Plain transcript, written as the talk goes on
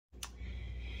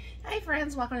Hi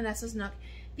friends, welcome to Nessa's Nook.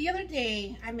 The other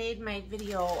day I made my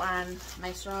video on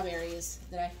my strawberries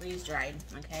that I freeze dried,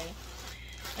 okay?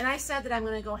 And I said that I'm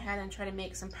going to go ahead and try to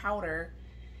make some powder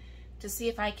to see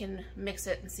if I can mix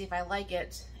it and see if I like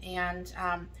it. And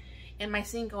in my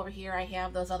sink over here I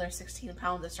have those other 16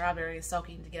 pounds of strawberries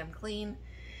soaking to get them clean.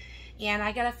 And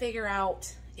I got to figure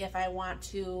out if I want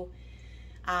to,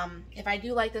 if I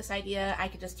do like this idea, I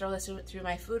could just throw this through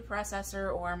my food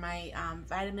processor or my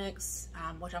Vitamix,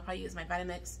 which I'll probably use my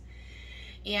Vitamix,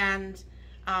 and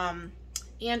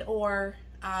or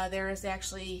there is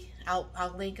actually,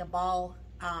 I'll link a ball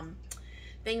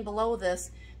thing below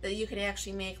this that you could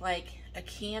actually make like a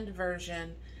canned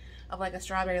version of like a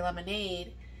strawberry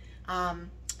lemonade.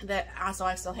 That also,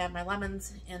 I still have my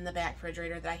lemons in the back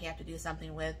refrigerator that I have to do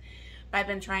something with. But I've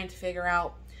been trying to figure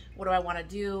out what do I want to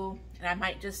do, and I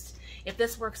might just, if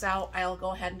this works out, I'll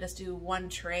go ahead and just do one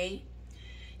tray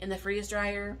in the freeze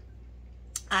dryer.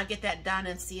 I'll get that done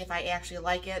and see if I actually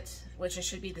like it, which it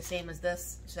should be the same as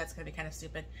this, so that's going to be kind of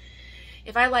stupid.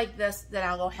 If I like this, then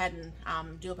I'll go ahead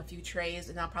and do up a few trays,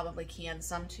 and I'll probably can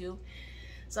some too.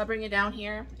 So I'll bring it down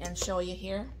here and show you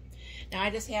here. Now I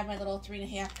just have my little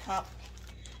 3.5 cup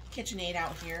KitchenAid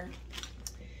out here.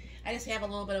 I just have a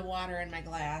little bit of water in my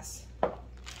glass.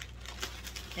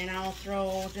 And I'll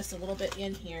throw just a little bit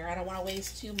in here. I don't want to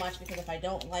waste too much, because if I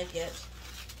don't like it,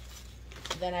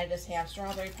 then I just have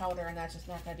strawberry powder, and that's just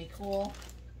not going to be cool.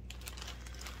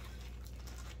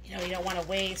 You know, you don't want to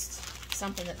waste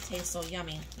something that tastes so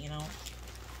yummy, you know.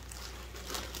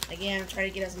 Again, try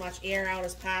to get as much air out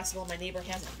as possible. My neighbor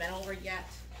hasn't been over yet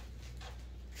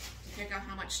to pick out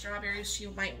how much strawberries she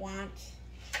might want.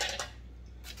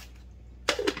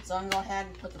 So I'm going to go ahead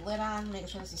and put the lid on, make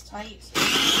sure this is tight.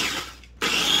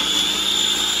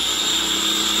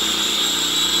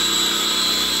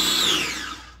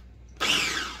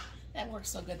 That works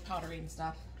so good, powdering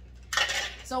stuff.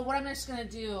 So what I'm just going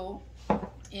to do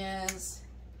is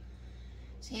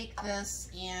take this,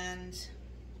 and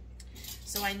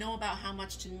so I know about how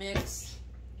much to mix,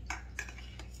 I'm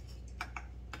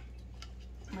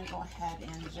going to go ahead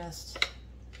and just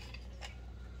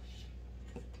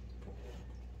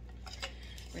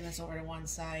bring this over to one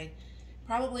side.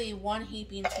 Probably 1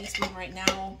 heaping teaspoon right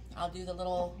now. I'll do the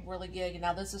little whirligig.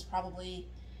 Now this is probably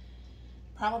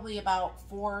about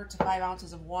 4 to 5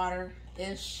 ounces of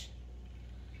water-ish.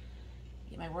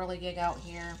 Get my whirligig out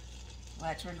here. Well,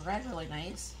 that turned red really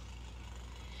nice.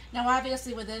 Now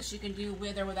obviously with this you can do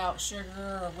with or without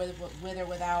sugar, or with or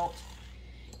without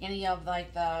any of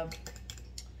like the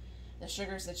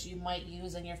sugars that you might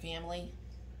use in your family.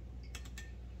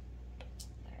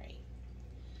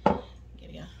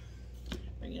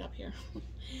 Bring it up here.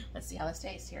 Let's see how this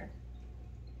tastes here.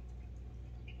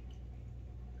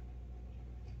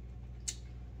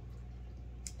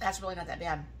 That's really not that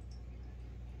bad.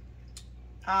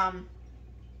 I'm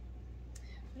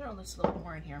gonna just a little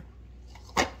more in here.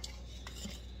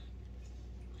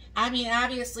 I mean,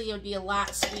 obviously it would be a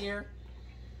lot sweeter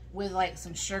with like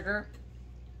some sugar,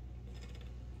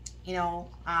 you know,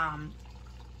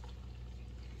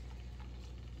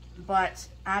 but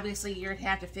obviously you'd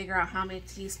have to figure out how many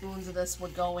teaspoons of this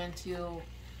would go into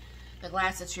the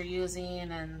glass that you're using,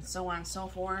 and so on and so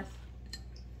forth.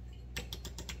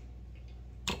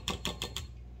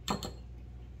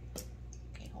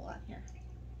 Okay, hold on here.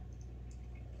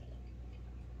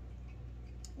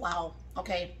 Wow,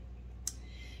 okay.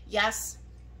 Yes,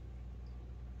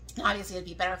 obviously it'd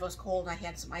be better if it was cold and I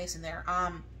had some ice in there.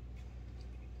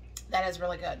 That is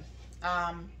really good.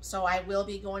 So I will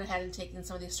be going ahead and taking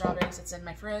some of these strawberries that's in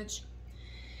my fridge.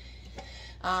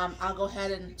 I'll go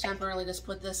ahead and temporarily just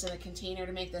put this in a container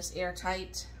to make this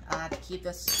airtight, to keep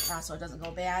this so it doesn't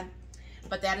go bad.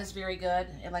 But that is very good.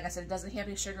 And like I said, it doesn't have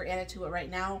any sugar added to it right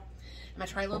now. I'm going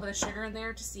to try a little bit of sugar in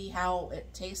there to see how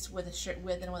it tastes with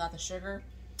and without the sugar.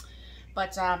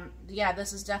 But yeah,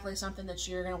 this is definitely something that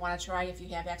you're going to want to try if you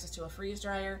have access to a freeze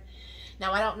dryer.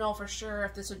 Now I don't know for sure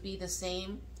if this would be the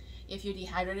same if you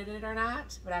dehydrated it or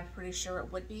not, but I'm pretty sure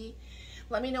it would be.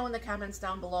 Let me know in the comments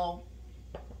down below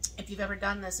if you've ever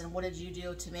done this and what did you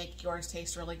do to make yours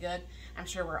taste really good. I'm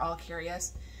sure we're all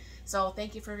curious. So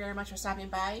thank you very much for stopping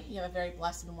by. You have a very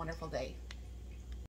blessed and wonderful day.